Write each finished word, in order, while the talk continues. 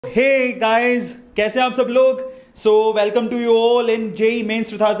Hey guys, कैसे आप सब लोग? So welcome to you all in JEE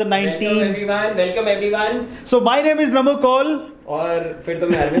Mains 2019. Welcome everyone. So my name is Namo Kaul. और फिर तो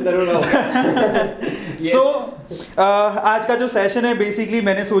मैं अरविंद अरोरा हो गया। So आज का जो सेशन है बेसिकली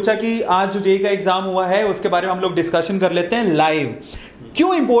मैंने सोचा कि आज जो जेई का एग्जाम हुआ है उसके बारे में हम लोग डिस्कशन कर लेते हैं लाइव।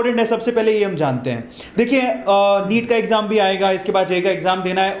 क्यों इंपॉर्टेंट है सबसे पहले ये हम जानते हैं। देखिए नीट का एग्जाम भी आएगा, इसके बाद जेई का एग्जाम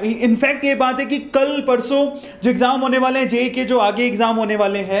देना है। इनफैक्ट ये बात है कि कल परसों जो एग्जाम होने वाले हैं, जेई के जो आगे एग्जाम होने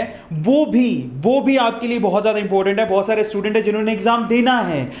वाले हैं वो भी आपके लिए बहुत ज़्यादा इंपॉर्टेंट है। बहुत सारे स्टूडेंट हैं जिन्होंने एग्जाम देना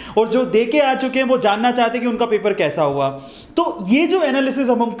है और जो दे के आ चुके हैं वो जानना चाहते हैं कि उनका पेपर कैसा हुआ। तो ये जो एनालिसिस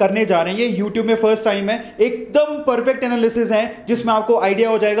हम करने जा रहे हैं, ये यूट्यूब में फर्स्ट टाइम है, एकदम परफेक्ट एनालिसिस है जिसमें आपको आइडिया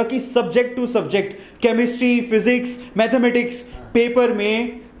हो जाएगा कि subject to subject, chemistry, physics, mathematics paper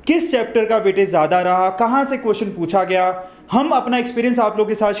में किस चैप्टर का वेटेज ज्यादा रहा, कहां से क्वेश्चन पूछा गया। हम अपना एक्सपीरियंस आप लोगों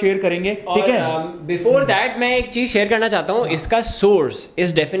के साथ शेयर करेंगे, ठीक है। बिफोर दैट मैं एक चीज शेयर करना चाहता हूँ। इसका सोर्स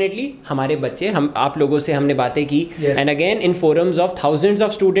इज डेफिनेटली हमारे बच्चे, हम आप लोगों से हमने बातें की and again in forums of thousands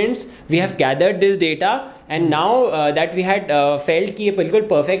of students we have gathered this data and now that we had felt कि ये बिल्कुल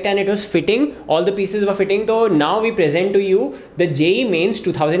perfect and it was fitting, all the pieces were fitting. तो now we present to you the JEE mains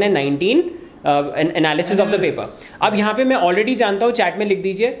 2019 analysis of the paper. अब यहाँ पे मैं already जानता हूँ, चैट में लिख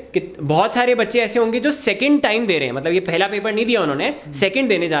दीजिए कि बहुत सारे बच्चे ऐसे होंगे जो सेकंड टाइम दे रहे हैं, मतलब ये पहला पेपर नहीं दिया उन्होंने, सेकंड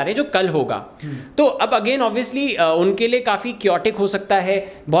देने जा रहे हैं जो कल होगा। तो अब अगेन ऑब्वियसली उनके लिए काफ़ी क्योटिक हो सकता है।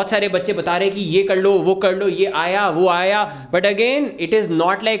 बहुत सारे बच्चे बता रहे हैं कि ये कर लो, वो कर लो, ये आया वो आया, but again it is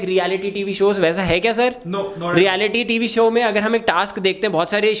not like reality TV shows. वैसा है क्या सर? रियलिटी टीवी शो में अगर हम एक टास्क देखते हैं,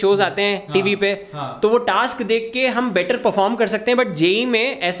 बहुत सारे शोज आते हैं टीवी पे, तो वो टास्क देख के हम बेटर परफॉर्म कर सकते हैं, बट जेईई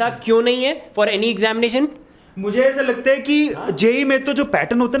में ऐसा क्यों नहीं है फॉर एनी एग्जामिनेशन? मुझे ऐसा लगता है कि जेईई में तो जो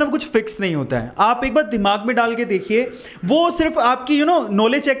पैटर्न होता है ना वो कुछ फिक्स नहीं होता है। आप एक बार दिमाग में डाल के देखिए, वो सिर्फ आपकी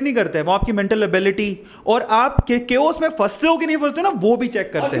नॉलेज चेक नहीं करते हैं, वो आपकी मेंटल एबिलिटी और आप केओस में फंसते हो कि नहीं फंसते ना वो भी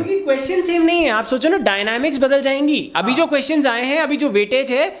चेक करते हैं। क्योंकि क्वेश्चन सेम नहीं है, आप सोचो ना, डायनामिक्स बदल जाएंगी। अभी जो क्वेश्चंस आए हैं, अभी जो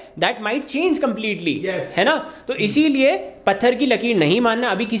वेटेज है दैट माइट चेंज कंप्लीटली, है ना। तो इसीलिए पत्थर की लकीर नहीं मानना,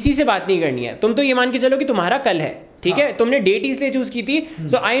 अभी किसी से बात नहीं करनी है। तुम तो ये मान के चलो कि तुम्हारा कल है, ठीक है, तुमने डेट इसलिए चूज की थी।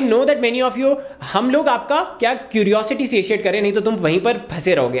 सो I know that many of you, हम लोग आपका क्या क्यूरियोसिटी सेशिएट करें, नहीं तो तुम वहीं पर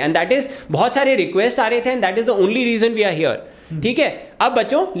फंसे रहोगे। एंड दैट इज, बहुत सारे रिक्वेस्ट आ रहे थे and that is the only reason we are here, ठीक है। अब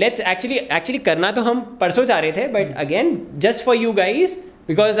बच्चों लेट्स एक्चुअली करना तो हम परसों चाह रहे थे, but again just for you guys,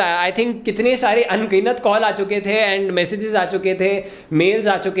 because I think कितने सारे अनगिनत कॉल आ चुके थे एंड मैसेजेस आ चुके थे, मेल्स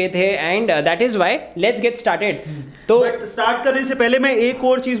आ चुके थे, and that is why let's get started. तो स्टार्ट करने से पहले मैं एक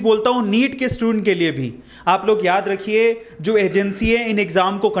और चीज बोलता हूं, नीट के स्टूडेंट के लिए भी आप लोग याद रखिए, जो एजेंसी है इन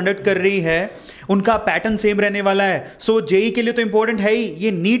एग्जाम को कंडक्ट कर रही है उनका पैटर्न सेम रहने वाला है। सो जेईई के लिए तो इंपॉर्टेंट है ही,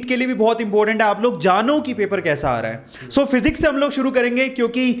 ये नीट के लिए भी बहुत इंपॉर्टेंट है। आप लोग जानो कि पेपर कैसा आ रहा है। सो फिजिक्स से हम लोग शुरू करेंगे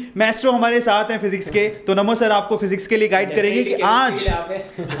क्योंकि मैस्ट्रो हमारे साथ हैं फिजिक्स के, तो नमो सर आपको फिजिक्स के लिए गाइड करेंगे कि आज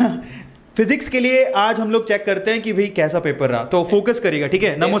फिजिक्स के लिए आज हम लोग चेक करते हैं कि भाई कैसा पेपर रहा, तो फोकस करिएगा, ठीक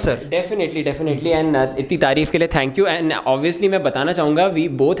है नमो सर। डेफिनेटली एंड इतनी तारीफ के लिए थैंक यू। एंड ऑब्वियसली मैं बताना चाहूँगा, we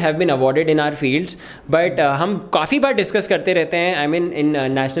both have been awarded in our fields, but हम काफ़ी बार डिस्कस करते रहते हैं, I mean in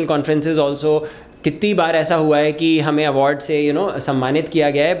national conferences also. कितनी बार ऐसा हुआ है कि हमें अवार्ड से सम्मानित किया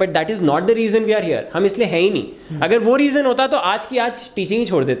गया है, but that is not the reason we are here. हम इसलिए है ही नहीं। अगर वो रीज़न होता तो आज की आज टीचिंग ही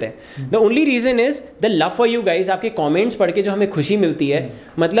छोड़ देते हैं। The only reason is the love for you guys. आपके कमेंट्स पढ़ के जो हमें खुशी मिलती है,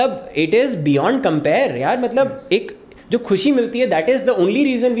 मतलब इट इज़ बियॉन्ड कंपेयर यार। मतलब एक जो खुशी मिलती है, that is the only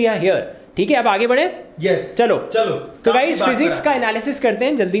reason we are here, ठीक है। अब आगे बढ़े। यस चलो तो गाइस फिजिक्स का एनालिसिस करते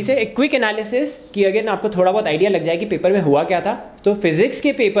हैं जल्दी से, एक क्विक एनालिसिस कि अगेन आपको थोड़ा बहुत आइडिया लग जाए कि पेपर में हुआ क्या था। तो फिजिक्स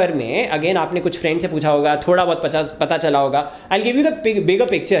के पेपर में अगेन आपने कुछ फ्रेंड से पूछा होगा, थोड़ा बहुत पता चला होगा। I give you the bigger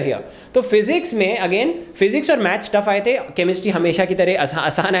picture here. तो फिजिक्स में अगेन फिजिक्स और मैथ्स टफ आए थे, केमिस्ट्री हमेशा की तरह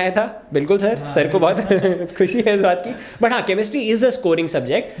आसान आया था। बिल्कुल सर, सर को बहुत खुशी है इस बात की। बट हाँ, chemistry is a scoring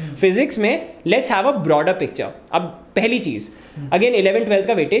subject. Physics में let's have a broader picture. अब पहली चीज, अगेन 11th-12th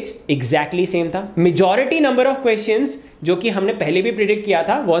का वेटेज एग्जैक्टली सेम था। मेजॉरिटी नंबर ऑफ क्वेश्चंस जो कि हमने पहले भी प्रिडिक्ट किया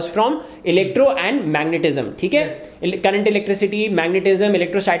था was from electro and magnetism, ठीक है। करंट, इलेक्ट्रिसिटी, मैग्नेटिज्म,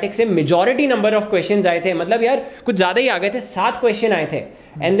 इलेक्ट्रोस्टैटिक्स से मेजॉरिटी नंबर ऑफ क्वेश्चंस आए थे। मतलब यार कुछ ज़्यादा ही आ गए थे, 7 क्वेश्चन आए थे।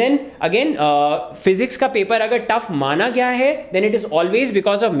 एंड देन अगेन फिजिक्स का पेपर अगर टफ माना गया है, then it is always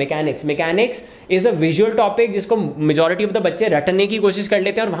because of mechanics. Mechanics is a visual topic जिसको मेजॉरिटी ऑफ द बच्चे रटने की कोशिश कर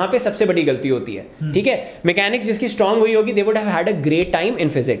लेते हैं और वहां पे सबसे बड़ी गलती होती है, ठीक है। मैकेनिक्स जिसकी स्ट्रांग हुई होगी, they would have had a great time in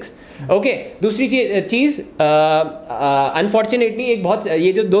physics, okay. दूसरी चीज अनफॉर्चुनेटली एक बहुत,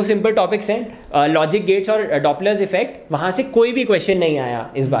 ये जो 2 सिंपल टॉपिक्स हैं, लॉजिक गेट्स और डॉपलर्स इफेक्ट, वहां से कोई भी क्वेश्चन नहीं आया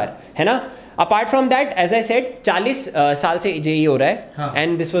इस बार, है ना। Apart from that, as I said, 40 साल से जेईई हो रहा है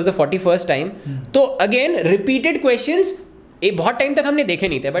and this was the 41st time. तो अगेन रिपीटेड क्वेश्चंस बहुत टाइम तक हमने देखे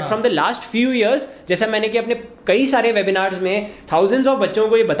नहीं थे, but from the last few years, जैसा मैंने कि अपने कई सारे वेबिनार्स में थाउजेंड्स ऑफ बच्चों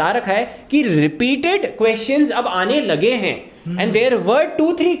को ये बता रखा है कि रिपीटेड क्वेश्चंस अब आने लगे हैं and there were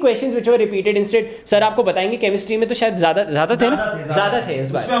 2-3 questions which were repeated instead. Sir आपको बताएंगे केमिस्ट्री में तो शायद ज्यादा थे ना, ज्यादा थे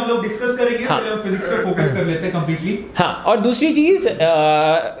इस बार, उसमें हम लोग डिस्कस करेंगे। हाँ, पहले हम फिजिक्स पे फोकस कर लेते हैं कंप्लीटली। हाँ, और दूसरी चीज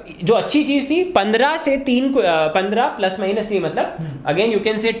जो अच्छी चीज थी 15 से 3 15 प्लस माइनस 3 मतलब again you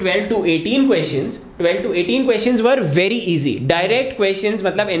can say 12 to 18 questions were very easy, direct questions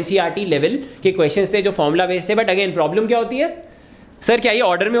मतलब एनसीईआरटी लेवल के क्वेश्चंस थे जो फॉर्मूला बेस्ड थे। बट अगेन प्रॉब्लम क्या होती है सर, क्या ये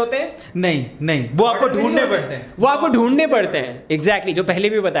ऑर्डर में होते हैं? नहीं, वो आपको ढूंढने पड़ते हैं। एग्जैक्टली, जो पहले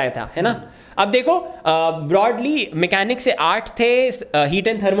भी बताया था, है ना। अब देखो ब्रॉडली मैकेनिक्स से 8 थे, हीट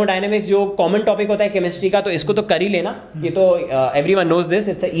एंड थर्मोडायनेमिक्स जो कॉमन टॉपिक होता है केमिस्ट्री का, तो इसको तो कर ही लेना, ये तो everyone knows this,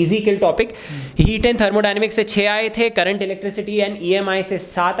 it's a easy kill topic. Heat and thermodynamics से 6 आए थे, करंट इलेक्ट्रिसिटी एंड ईएमआई से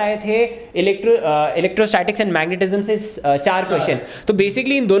 7 आए थे, इलेक्ट्रोस्टैटिक्स एंड मैग्नेटिज्म से 4 क्वेश्चन। तो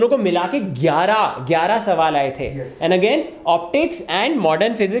बेसिकली इन दोनों को मिला के 11 सवाल आए थे। And again optics and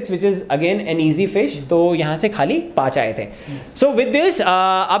modern physics which is again an easy fish, तो यहाँ से खाली 5 आए थे। सो विद दिस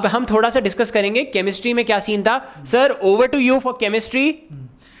अब हम थोड़ा सा डिस्कस करेंगे केमिस्ट्री में क्या सीन था। Sir over to you for chemistry.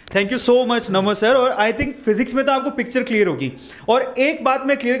 Thank you so much NaMo sir. और आई थिंक फिजिक्स में तो आपको पिक्चर क्लियर होगी। और एक बात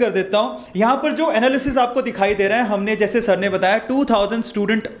मैं क्लियर कर देता हूं, यहां पर जो एनालिसिस आपको दिखाई दे रहा है, हमने जैसे सर ने बताया 2000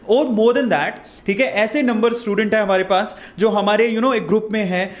 स्टूडेंट और मोर देन दैट, ठीक है, ऐसे नंबर स्टूडेंट है हमारे पास जो हमारे एक ग्रुप में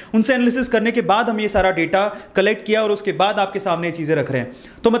है, उनसे एनालिसिस करने के बाद हम ये सारा डेटा कलेक्ट किया और उसके बाद आपके सामने ये चीजें रख रहे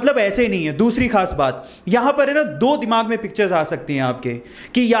हैं। तो मतलब ऐसे ही नहीं है। दूसरी खास बात यहां पर है ना, 2 दिमाग में पिक्चर्स आ सकती हैं आपके,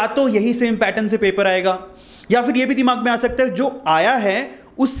 कि या तो यही सेम पैटर्न से पेपर आएगा, या फिर ये भी दिमाग में आ सकता है जो आया है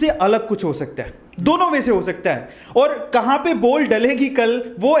उससे अलग कुछ हो सकता है। दोनों में से हो सकता है। और कहां पे बोल डलेगी कल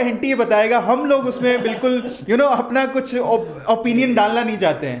वो एनटीए बताएगा। हम लोग उसमें बिल्कुल अपना कुछ ओपिनियन डालना नहीं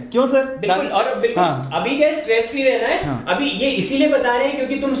चाहते हैं। क्यों सर? बिल्कुल। और बिल्कुल अभी क्या स्ट्रेस फ्री रहना है। अभी ये इसीलिए बता रहे हैं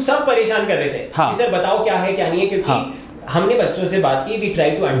क्योंकि तुम सब परेशान कर रहे थे कि सर बताओ क्या है क्या नहीं है, क्योंकि हमने बच्चों से बात की, we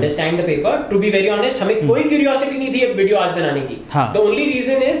try to understand the paper. To be very honest, हमें कोई क्यूरियोसिटी नहीं थी वीडियो आज बनाने की। द ओनली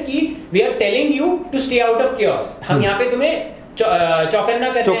रीजन इज कि we are telling you to stay out of chaos। हम यहाँ पे तुम्हें चौकन्ना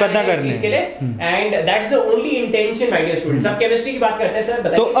करने के लिए, and that's the only intention my dear students. अब केमिस्ट्री की बात करते हैं सर,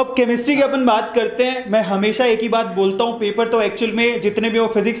 बताइए। तो अब केमिस्ट्री की अपन बात करते हैं। मैं हमेशा एक ही बात बोलता हूं, पेपर तो एक्चुअल में जितने भी हो,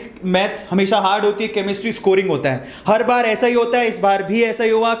 फिजिक्स मैथ्स हमेशा हार्ड होती है, केमिस्ट्री स्कोरिंग होता है। हर बार ऐसा ही होता है, इस बार भी ऐसा ही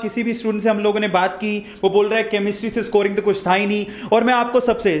हुआ। किसी भी स्टूडेंट से हम लोगों ने बात की, वो बोल रहा है केमिस्ट्री से स्कोरिंग तो कुछ था ही नहीं। और मैं आपको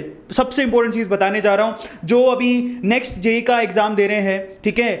सबसे इंपॉर्टेंट चीज बताने जा रहा हूं, जो अभी नेक्स्ट जेईई का एग्जाम दे रहे हैं,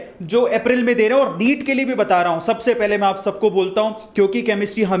 ठीक है, जो अप्रैल में दे रहे हैं, और नीट के लिए भी बता रहा हूं। सबसे पहले मैं आप सबको बोलता हूं, क्योंकि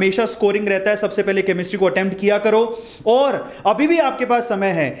केमिस्ट्री हमेशा स्कोरिंग रहता है, सबसे पहले केमिस्ट्री को अटेम्प्ट किया करो। और अभी भी आपके पास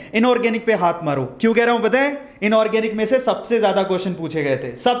समय है, इनऑर्गेनिक पे हाथ मारो। क्यों कह रहा हूं बताएं? इनऑर्गेनिक में से सबसे ज्यादा क्वेश्चन पूछे गए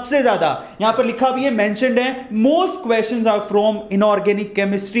थे, सबसे ज्यादा। यहां पर लिखा भी है, मेंशन्ड है, most questions are from inorganic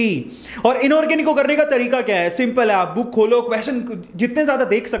chemistry. और इनऑर्गेनिक को करने का तरीका क्या है? सिंपल है, आप बुक खोलो, क्वेश्चन जितने ज्यादा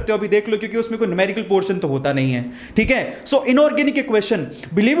देख सकते हो अभी देख लो, क्योंकि उसमें कोई न्यूमेरिकल पोर्शन तो होता नहीं है, ठीक है। सो इनऑर्गेनिक के क्वेश्चन,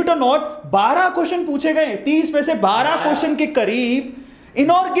 बिलीव इट और नॉट, 12 क्वेश्चन पूछे गए। 30 में से 12 क्वेश्चन के करीब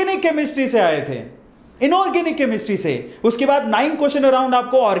इनऑर्गेनिक केमिस्ट्री से आए थे, इनऑर्गेनिक केमिस्ट्री से। उसके बाद 9 क्वेश्चन अराउंड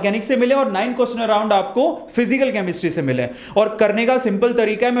आपको ऑर्गेनिक से मिले और 9 क्वेश्चन अराउंड आपको फिजिकल केमिस्ट्री से मिले। और करने का सिंपल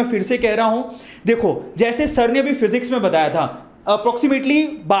तरीका है, मैं फिर से कह रहा हूं, देखो जैसे सर ने अभी फिजिक्स में बताया था, अप्रोक्सीमेटली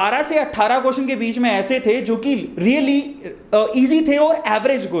 12 से 18 क्वेश्चन के बीच में ऐसे थे जो कि रियली इजी थे और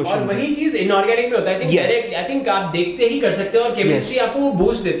एवरेज क्वेश्चन। और वही चीज इनऑर्गेनिक में होता है। आई थिंक आप देखते ही कर सकते हो, और केमिस्ट्री आपको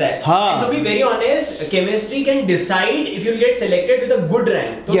बूस्ट देता है। हाँ। To be very honest, chemistry can decide if you get selected with a good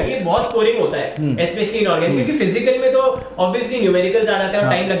rank. तो ये बहुत स्कोरिंग होता है, स्पेशली इनऑर्गेनिक, क्योंकि फिजिकल में तो ऑब्वियसली न्यूमेरिकल्स आ जाते हैं और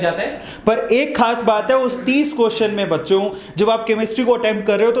टाइम लग जाता है। पर एक खास बात है, उस 30 क्वेश्चन में बच्चों, जब आप केमिस्ट्री को अटेम्प्ट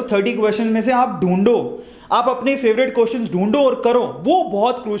कर रहे हो तो 30 क्वेश्चन में से आप ढूंढो, आप अपने फेवरेट क्वेश्चंस ढूंढो और करो, वो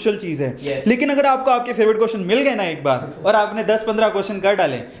बहुत क्रूशियल चीज है। लेकिन अगर आपको आपके फेवरेट क्वेश्चन मिल गए ना एक बार, और आपने 10-15 क्वेश्चन कर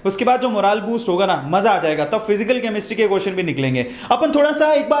डाले, उसके बाद जो मोरल बूस्ट होगा ना, मजा आ जाएगा। तब फिजिकल केमिस्ट्री के क्वेश्चन भी निकलेंगे। अपन थोड़ा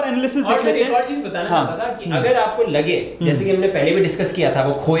सा एक बार एनालिसिस देख लेते हैं। एक और चीज बताना चाहता था कि अगर आपको लगे, जैसे कि हमने पहले भी डिस्कस किया था,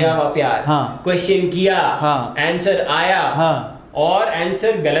 वो खोया हुआ प्यार, क्वेश्चन किया, आंसर आया और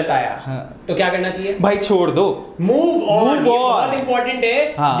आंसर गलत आया, तो क्या करना चाहिए भाई? छोड़ दो, मूव ऑन। बहुत इंपॉर्टेंट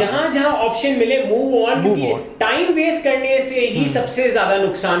है। जहां जहां ऑप्शन मिले मूव ऑन, क्योंकि टाइम वेस्ट करने से ही सबसे ज्यादा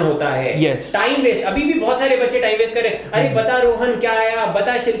नुकसान होता है। टाइम वेस्ट, अभी भी बहुत सारे बच्चे टाइम वेस्ट कर रहे हैं। अरे बता रोहन क्या आया,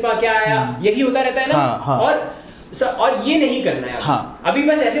 बता शिल्पा क्या आया, यही होता रहता है ना। और ये नहीं करना है। अभी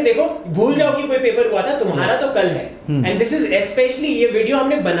बस ऐसे देखो, भूल जाओ कि कोई पेपर हुआ था, तुम्हारा तो कल है। एंड दिस इज स्पेशली, ये वीडियो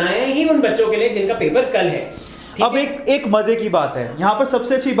हमने बनाया ही उन बच्चों के लिए जिनका पेपर कल है। अब एक मजे की बात है यहाँ पर,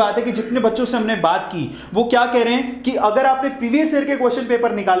 सबसे अच्छी बात है कि जितने बच्चों से हमने बात की वो क्या कह रहे हैं कि अगर आपने प्रीवियस ईयर के क्वेश्चन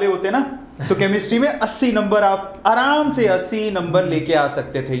पेपर निकाले होते ना, तो केमिस्ट्री में 80 नंबर आप आराम से 80 नंबर लेके आ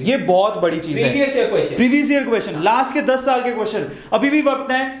सकते थे। ये बहुत बड़ी चीज है। प्रीवियस ईयर क्वेश्चन, लास्ट के 10 साल के क्वेश्चन, अभी भी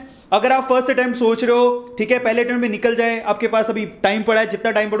वक्त है। अगर आप फर्स्ट अटेम्प्ट सोच रहे हो, ठीक है, पहले अटेम्प्ट में निकल जाए, आपके पास अभी टाइम पड़ा है,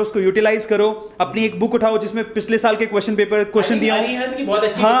 जितना टाइम पड़ा उसको यूटिलाइज करो। अपनी एक बुक उठाओ जिसमें पिछले साल के क्वेश्चन पेपर क्वेश्चन दिया हो, बहुत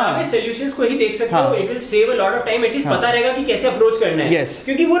अच्छी है, सॉल्यूशंस को ही देख सकते हो। It will save a lot of time, at least पता रहेगा कि कैसे अप्रोच करना है।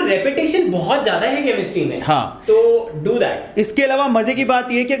 क्योंकि वो रेपिटेशन बहुत ज्यादा है केमिस्ट्री में। तो डू दैट। इसके अलावा मजे की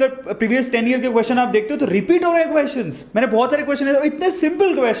बात ये कि अगर प्रीवियस 10 ईयर के क्वेश्चन आप देखते हो तो रिपीट हो रहे हैं क्वेश्चंस। मैंने बहुत सारे क्वेश्चन है, इतने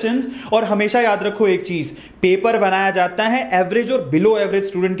सिंपल क्वेश्चंस। और हमेशा याद रखो एक चीज, पेपर बनाया जाता है एवरेज और बिलो एवरेज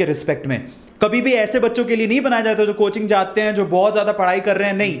स्टूडेंट के रिस्पेक्ट में। कभी भी ऐसे बच्चों के लिए नहीं बनाया जाता जो कोचिंग जाते हैं, जो बहुत ज्यादा पढ़ाई कर रहे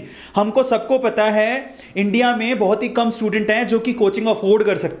हैं। नहीं, हमको सबको पता है इंडिया में बहुत ही कम स्टूडेंट हैं जो कि कोचिंग अफोर्ड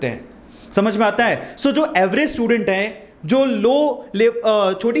कर सकते हैं। समझ में आता है? सो जो एवरेज स्टूडेंट हैं, जो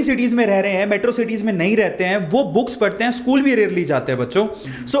छोटी सिटीज में रह रहे हैं, मेट्रो सिटीज में नहीं रहते हैं, वो बुक्स पढ़ते हैं, स्कूल भी रेयरली जाते हैं बच्चों।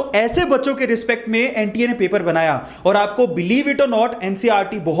 सो ऐसे बच्चों के रिस्पेक्ट में एनटीए ने पेपर बनाया। और आपको बिलीव इट और नॉट,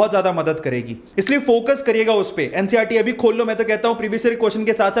 एनसीईआरटी बहुत ज्यादा मदद करेगी, इसलिए फोकस करिएगा उस पर। एनसीईआरटी अभी खोल लो। मैं तो कहता हूं प्रीवियस ईयर क्वेश्चन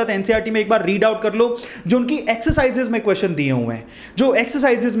के साथ साथ एनसीईआरटी में एक बार रीड आउट कर लो। जो उनकी एक्सरसाइजेज में क्वेश्चन दिए हुए हैं, जो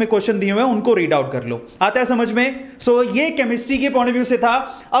एक्सरसाइजेज में क्वेश्चन दिए हुए हैं, उनको रीड आउट कर लो। आता है समझ में? सो ये केमिस्ट्री के पॉइंट ऑफ व्यू से था।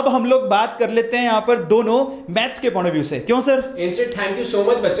 अब हम लोग बात कर लेते हैं यहां पर दोनों मैथ्स के पॉइंट ऑफ व्यू से। क्यों sir? Instead, thank you so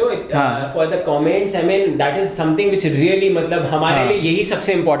much बच्चों for the comments. I mean that is something which really मतलब हमारे लिए यही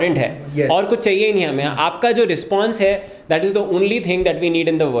सबसे important है। और कुछ चाहिए ही नहीं हमें। आपका जो रिस्पॉन्स है that is the only thing that we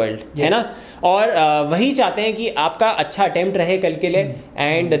need in the world, है ना? और वही चाहते हैं कि आपका अच्छा अटेम्प्ट रहे कल के लिए।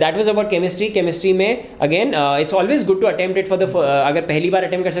 And that was about chemistry. Chemistry में again it's always good to attempt it for the, अगर पहली बार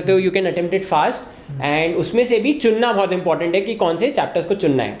अटेम्प्ट कर सकते हो you can attempt it fast. And उसमें से भी चुनना बहुत इंपॉर्टेंट है कि कौन से चैप्टर्स को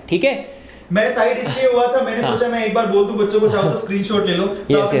चुनना है, ठीक है? मैं साइड इसलिए हुआ था, मैंने सोचा मैं एक बार बोल दूं बच्चों को, चाहो तो स्क्रीनशॉट ले लो,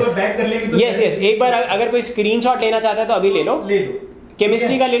 तो आप एक बार बैक कर लेंगे तो यस एक बार अगर कोई स्क्रीनशॉट लेना चाहता है तो अभी ले लो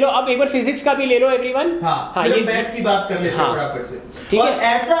केमिस्ट्री का ले लो, अब एक बार फिजिक्स का भी ले लो एवरीवन। हाँ, ये मैथ्स की बात कर लेते हैं फटाफट से, ठीक है?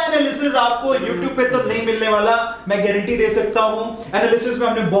 ऐसा एनालिसिस आपको YouTube पे तो नहीं मिलने वाला, मैं गारंटी दे सकता हूं। एनालिसिस में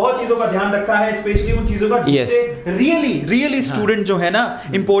हमने बहुत चीजों का ध्यान रखा है, स्पेशली उन चीजों का जिससे रियली स्टूडेंट जो है ना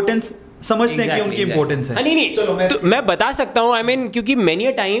इंपॉर्टेंस समझते हैं कि उनकी इंपॉर्टेंस है। नहीं चलो मैं बता सकता हूं। आई मीन क्योंकि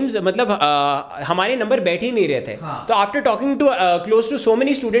मेनी टाइम्स मतलब हमारे नंबर बैठ ही नहीं रहे थे। तो after talking to close to so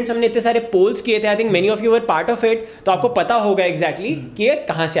many students, हमने इतने सारे पोल्स किए थे। I think many of you were part of it, तो आपको पता होगा एग्जैक्टली कि ये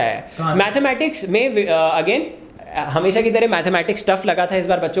कहां से आया है। मैथमेटिक्स में अगेन हमेशा की तरह मैथमेटिक्स टफ लगा था इस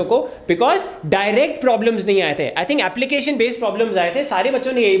बार बच्चों को, बिकॉज डायरेक्ट प्रॉब्लम्स नहीं आए थे। I think application based problems आए थे। सारे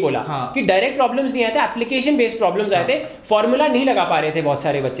बच्चों ने यही बोला कि डायरेक्ट प्रॉब्लम्स नहीं आए थे, एप्लीकेशन बेस्ड प्रॉब्लम्स आए थे। फॉर्मूला नहीं लगा पा रहे थे बहुत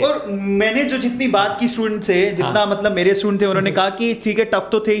सारे बच्चे। और मैंने जो जितनी बात की स्टूडेंट से, जितना मतलब मेरे स्टूडेंट थे, उन्होंने कहा कि ठीक है टफ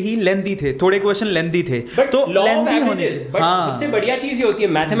तो थे ही, लेंथी थे, थोड़े क्वेश्चन लेंथी थे। तो लेंथी होने सबसे बढ़िया चीज ये होती है,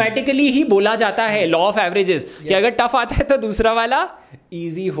 मैथमेटिकली ही बोला जाता है लॉ ऑफ एवरेजेस कि अगर टफ आता है तो दूसरा वाला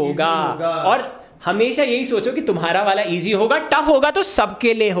इजी होगा। और हमेशा यही सोचो कि तुम्हारा वाला इजी होगा, टफ होगा तो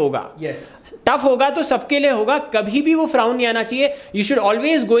सबके लिए होगा। टफ होगा तो सबके लिए होगा, कभी भी वो फ्राउन नहीं आना चाहिए। You should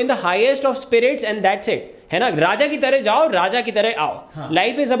always go in the highest of spirits and that's it, है ना? राजा की तरह जाओ, राजा की तरह आओ।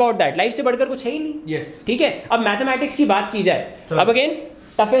 Life is about that, life से बढ़कर कुछ है ही नहीं। ठीक है, अब मैथमेटिक्स की बात की जाए। अब अगेन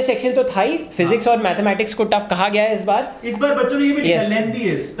टफेस्ट सेक्शन तो था ही, फिजिक्स और मैथमेटिक्स को टफ कहा गया है इस बार बच्चों ने ये भी लिखा,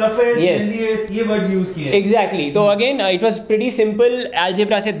 लेंथीएस्ट, टफेस्ट, लेंथीएस्ट, ये वर्ड्स यूज किए। एग्जैक्टली। तो again it was pretty simple.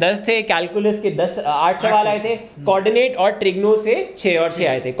 Algebra से 10 थे, कैलकुलस के 8 सवाल आए थे, कोऑर्डिनेट और ट्रिग्नो से 6 और 6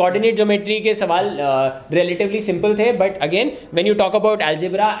 आए थे। कोऑर्डिनेट ज्योमेट्री के सवाल रिलेटिवली सिंपल थे, but again when you talk about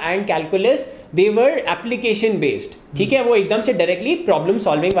algebra and calculus they were application based, ठीक है? वो एकदम से डायरेक्टली प्रॉब्लम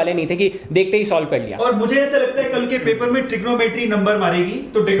सॉल्विंग वाले नहीं थे कि देखते ही सॉल्व कर लिया। और मुझे ऐसा लगता है कल के पेपर में ट्रिग्नोमेट्री नंबर मारेगी,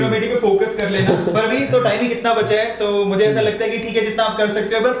 तो ट्रिग्नोमेट्री पे फोकस कर लेना। पर अभी तो टाइम ही कितना बचा है, तो मुझे ऐसा लगता है कि ठीक है जितना आप कर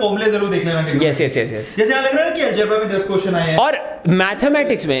सकते हो, पर फॉर्मूले जरूर देख लेना। यस जैसे यहाँ लग रहा है कि अलजेब्रा में 10 क्वेश्चन आए हैं। और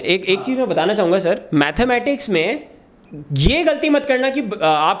मैथमेटिक्स में एक चीज मैं बताना चाहूंगा सर, मैथमेटिक्स में ये गलती मत करना कि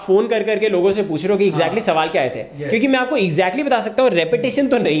आप फोन कर करके लोगों से पूछ रहे हो कि एग्जैक्टली सवाल क्या आए थे, क्योंकि मैं आपको एग्जैक्टली बता सकता हूँ रेपिटेशन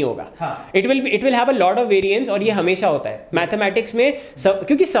तो नहीं होगा। It will have a lot of variance, और ये हमेशा होता है मैथमेटिक्स में,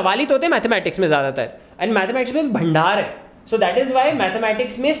 क्योंकि सवाल ही तो होते हैं मैथमेटिक्स में ज्यादातर, एंड मैथमेटिक्स में भंडार है। So that is why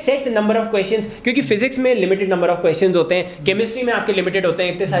mathematics में सेट नंबर ऑफ क्वेश्चंस, क्योंकि फिजिक्स में लिमिटेड नंबर ऑफ क्वेश्चंस होते हैं, केमिस्ट्री में आपके लिमिटेड होते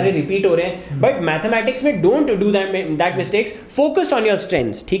हैं, इतने सारे रिपीट हो रहे हैं, बट मैथमेटिक्स में don't do that mistakes, focus on your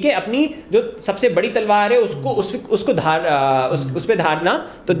strengths, ठीक है? अपनी जो सबसे बड़ी तलवार है उसको उस पे धारना,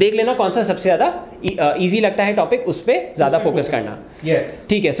 तो देख लेना कौन सा सबसे ज्यादा इजी लगता है टॉपिक, उस पे ज्यादा फोकस करना।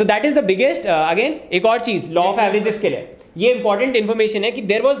 ठीक है, so that is the biggest. Again एक और चीज लॉ ऑफ एवरेजेस के लिए ये इंपॉर्टेंट इंफॉर्मेशन है कि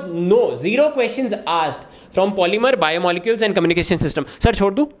there was 0 questions asked from polymer, biomolecules and communication system. Sir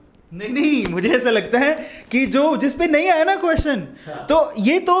छोड़ दूं? नहीं, मुझे ऐसा लगता है कि जो जिस पे नहीं आया ना क्वेश्चन, तो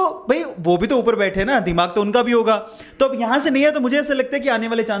ये तो भाई वो भी तो ऊपर बैठे ना, दिमाग तो उनका भी होगा, तो अब यहाँ से नहीं है तो मुझे ऐसा लगता है कि आने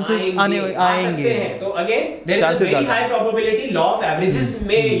वाले चांसेस आएंगे। तो again there is a very high probability, law of averages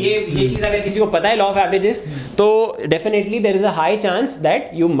में ये चीज अगर किसी को पता है, लॉ ऑफ एवरेजेस, तो definitely there is a high chance that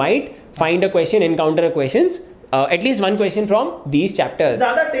you might find a question, encounter a questions, at least one question from these chapters.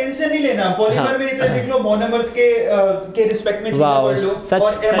 ज्यादा टेंशन नहीं लेना, पॉलीमर में इतना देख लो, मोनोमर्स के रिस्पेक्ट में चीजें पढ़ लो,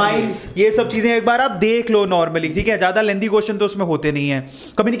 और एमाइंस, ये सब चीजें एक बार आप देख लो नॉर्मली, ठीक है, ज्यादा लेंथी क्वेश्चन तो उसमें होते नहीं है।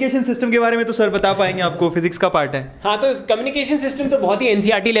 कम्युनिकेशन सिस्टम के बारे में तो सर बता पाएंगे आपको, फिजिक्स का पार्ट है। हाँ, तो कम्युनिकेशन सिस्टम तो बहुत ही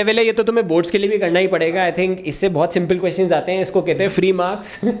एनसीईआरटी लेवल है, ये तो तुम्हें बोर्ड्स के लिए भी करना ही पड़ेगा। आई थिंक इससे बहुत सिंपल क्वेश्चंस आते हैं, इसको कहते हैं फ्री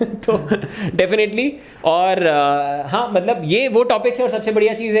मार्क्स तो डेफिनेटली, और हाँ मतलब ये वो टॉपिक्स है, और सबसे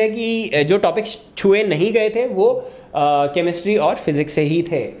बढ़िया चीज़ है कि जो टॉपिक्स छुए नहीं गए थे वो केमिस्ट्री और फिजिक्स से ही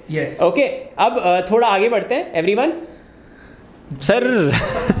थे। yes. ओके, अब थोड़ा आगे बढ़ते हैं एवरीवन। सर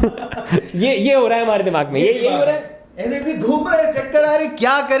ये हो रहा है हमारे दिमाग में, ये हो रहा है, ऐसे घूम रहे, चक्कर आ रहे,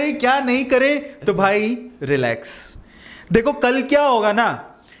 क्या करें क्या नहीं करें, तो भाई रिलैक्स, देखो कल क्या होगा ना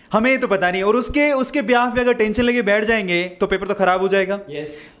हमें तो पता नहीं, और उसके ब्याह में अगर टेंशन लेके बैठ जाएंगे तो पेपर तो खराब हो जाएगा।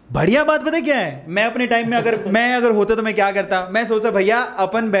 बढ़िया बात पता क्या है, मैं अपने टाइम में अगर होता तो मैं क्या करता, मैं सोचता भैया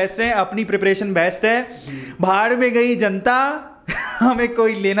अपन बेस्ट है, अपनी प्रिपरेशन बेस्ट है, भाड़ में गई जनता हमें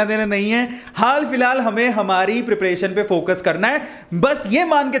कोई लेना देना नहीं है, हाल फिलहाल हमें हमारी प्रिपरेशन पे फोकस करना है, बस ये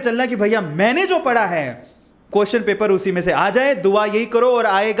मान के चलना कि भैया मैंने जो पढ़ा है क्वेश्चन पेपर उसी में से आ जाए, दुआ यही करो और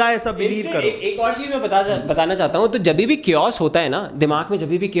आएगा, ऐसा बिलीव करो। एक और चीज मैं बताना चाहता हूं, तो जब भी क्योस होता है ना दिमाग में, जब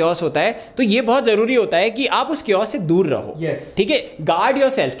भी क्योस होता है तो ये बहुत जरूरी होता है कि आप उस क्योस से दूर रहो। ठीक है, गार्ड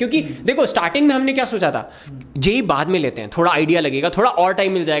योरसेल्फ, क्योंकि देखो स्टार्टिंग में हमने क्या सोचा था, जेई बाद में लेते हैं, थोड़ा आइडिया लगेगा, थोड़ा और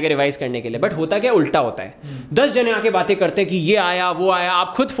टाइम मिल जाएगा रिवाइज करने के लिए, बट होता क्या उल्टा होता है, 10 जने आके बातें करते हैं कि ये आया वो आया,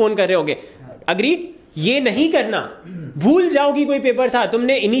 आप खुद फोन कर रहे होगे, अग्री, ये नहीं करना, भूल जाओ कि कोई पेपर था,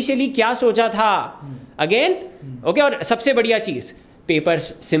 तुमने इनिशियली क्या सोचा था, अगेन ओके। और सबसे बढ़िया चीज, पेपर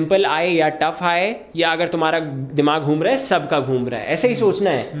सिंपल आए या टफ आए, या अगर तुम्हारा दिमाग घूम रहा है, सबका घूम रहा है, ऐसे ही सोचना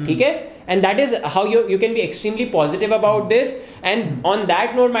है, ठीक है, and that is how you can be extremely positive about this, and on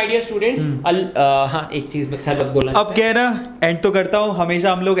that note my dear students, हाँ एक चीज बोलना, अब क्या है ना, एंड तो करता हूँ,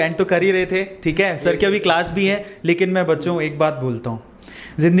 हमेशा हम लोग एंड तो कर ही रहे थे, ठीक है सर की अभी क्लास भी है, लेकिन मैं बच्चों एक बात बोलता हूँ,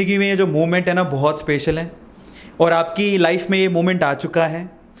 जिंदगी में ये जो मोमेंट है ना बहुत स्पेशल है, और आपकी लाइफ में ये मोमेंट आ चुका है,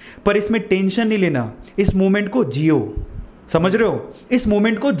 पर इसमें टेंशन नहीं लेना, इस मोमेंट को जियो, समझ रहे हो, इस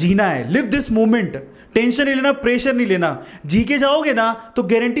मोमेंट को जीना है, लिव दिस मोमेंट, टेंशन नहीं लेना, प्रेशर नहीं लेना, जी के जाओगे ना तो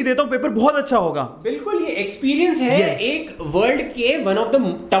गारंटी देता हूं पेपर बहुत अच्छा होगा। बिल्कुल, ये एक्सपीरियंस है, एक वर्ल्ड के one of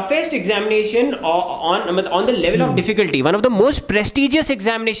the toughest examination on the level of difficulty, one of the most prestigious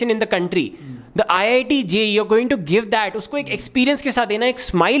examination in the country, the IIT JEE, you are going to give that, उसको एक एक्सपीरियंस के साथ देना, एक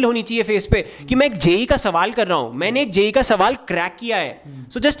smile होनी चाहिए face पे कि मैं एक JEE का सवाल कर रहा हूं, मैंने एक JEE का सवाल क्रैक किया है,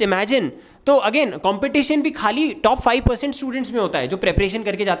 सो जस्ट इमेजिन। तो अगेन कंपटीशन भी खाली टॉप 5% स्टूडेंट्स में होता है जो प्रिपरेशन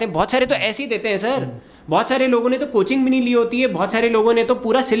करके जाते हैं, बहुत सारे तो ऐसे ही देते हैं सर, बहुत सारे लोगों ने तो कोचिंग भी नहीं ली होती है, बहुत सारे लोगों ने तो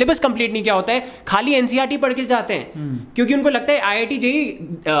पूरा सिलेबस कंप्लीट नहीं किया होता है, खाली NCERT पढ़ के जाते हैं, क्योंकि उनको लगता है IIT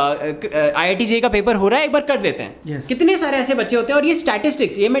JEE का पेपर हो रहा है, एक बार कर देते हैं। कितने सारे ऐसे बच्चे होते हैं, और ये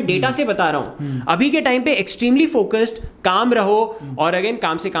स्टैटिस्टिक्स, ये मैं डेटा से बता रहा हूँ, अभी के टाइम पे एक्सट्रीमली फोकस्ड, काम रहो, और अगेन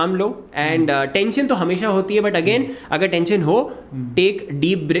काम से काम लो, एंड टेंशन तो हमेशा होती है, बट अगेन अगर टेंशन हो, take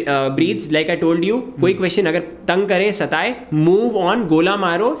deep breaths, like I told you, कोई क्वेश्चन अगर तंग करे, सताए, मूव ऑन, गोला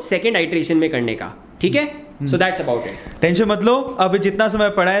मारो, सेकेंड आइटरेशन में करने का, ठीक है। So that's about it, tension मत लो, अब जितना समय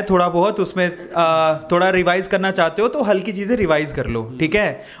पड़ा है थोड़ा बहुत उसमें थोड़ा रिवाइज करना चाहते हो तो हल्की चीज़ें रिवाइज कर लो, ठीक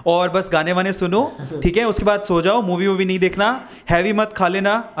है, और बस गाने वाने सुनो, ठीक है, उसके बाद सो जाओ, मूवी वूवी नहीं देखना, हैवी मत खा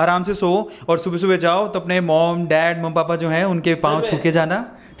लेना, आराम से सो, और सुबह सुबह जाओ तो अपने मॉम डैड मम्मी पापा जो हैं उनके पाँव छू के जाना,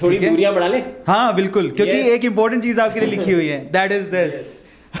 थोड़ी दूरियां बढ़ा ले, हाँ बिल्कुल, क्योंकि एक इंपॉर्टेंट चीज़ आपके लिए लिखी हुई है, that is this.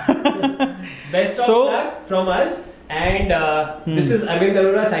 Best of luck from us, and this is Arvind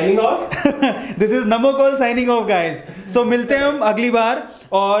Arora signing off. This is Namo Kaul signing off, guys. So मिलते हैं हम अगली बार,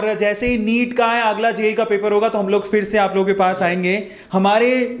 और जैसे ही नीट का है, अगला JEE का पेपर होगा तो हम लोग फिर से आप लोगों के पास आएंगे,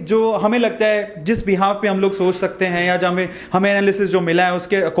 हमारे जो हमें लगता है जिस बिहाफ पे हम लोग सोच सकते हैं, या जो हमें एनालिसिस जो मिला है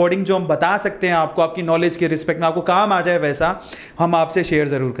उसके अकॉर्डिंग जो हम बता सकते हैं आपको, आपकी नॉलेज के रिस्पेक्ट में आपको काम आ जाए, वैसा हम आपसे शेयर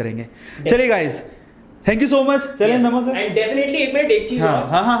जरूर करेंगे। चलिए guys, thank you so much. चलिए नमो सर, एंड डेफिनेटली एक मिनट, एक चीज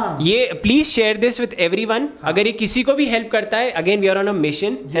और, ये please share this with everyone, अगर ये किसी को भी हेल्प करता है, again we are on a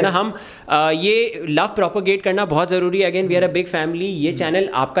mission, है ना, हम ये लव प्रोपोगेट करना बहुत ज़रूरी है। Again we are a big family, ये चैनल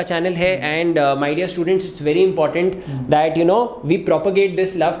आपका चैनल है and my dear students it's very important that you know we propagate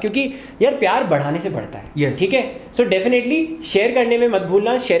this love, क्योंकि यार प्यार बढ़ाने से बढ़ता है। ठीक है, सो डेफिनेटली शेयर करने में मत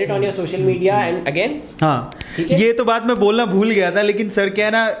भूलना, share it on your social media and again हाँ ये तो बात मैं बोलना भूल गया था, लेकिन सर क्या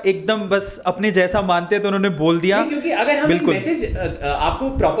है ना एकदम बस अपने जैसा मानते हैं तो उन्होंने बोल दिया। क्योंकि अगर हम एक मैसेज आपको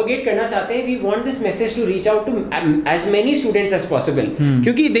प्रोपोगेट करना चाहते हैं, we want this message to reach out to as many students as possible.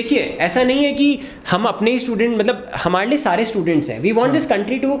 क्योंकि देखिए ऐसा नहीं है कि हम अपने स्टूडेंट, मतलब हमारे लिए सारे स्टूडेंट्स हैं। We want this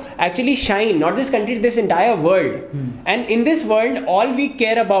country to actually shine, not this country, this entire world. And in this world all we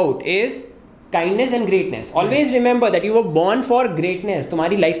care about is kindness and greatness. Always remember that you were born for greatness.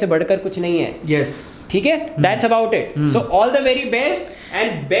 तुम्हारी life से बढ़कर कुछ नहीं है। Yes. ठीक है, that's about it. So all the very best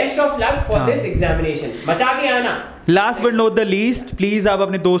and best of luck for this examination. बचा के आना। Last but not the least, please आप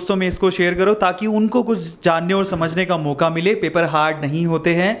अपने दोस्तों में इसको शेयर करो ताकि उनको कुछ जानने और समझने का मौका मिले। पेपर हार्ड नहीं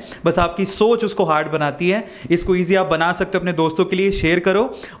होते हैं, बस आपकी सोच उसको हार्ड बनाती है। इसको इजी आप बना सकते हो अपने दोस्तों के लिए, शेयर करो।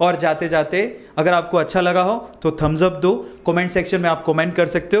 और जाते जाते अगर आपको अच्छा लगा हो तो थम्स अप दो, कमेंट सेक्शन में आप कमेंट कर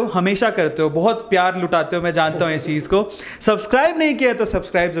सकते हो, हमेशा करते हो, बहुत प्यार लुटाते हो, मैं जानता हूँ इस चीज़ को। सब्सक्राइब नहीं किया तो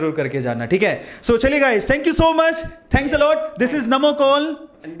सब्सक्राइब जरूर करके जाना, ठीक है। सो चलिए guys, thank you so much, thanks a lot. This is NaMo Kaul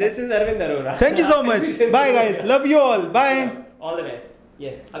and this is Arvind Arora. Thank you so much. Bye guys, love you all. Bye. All the best.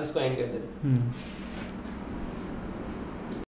 Yes, अब इसको and कर देते हैं।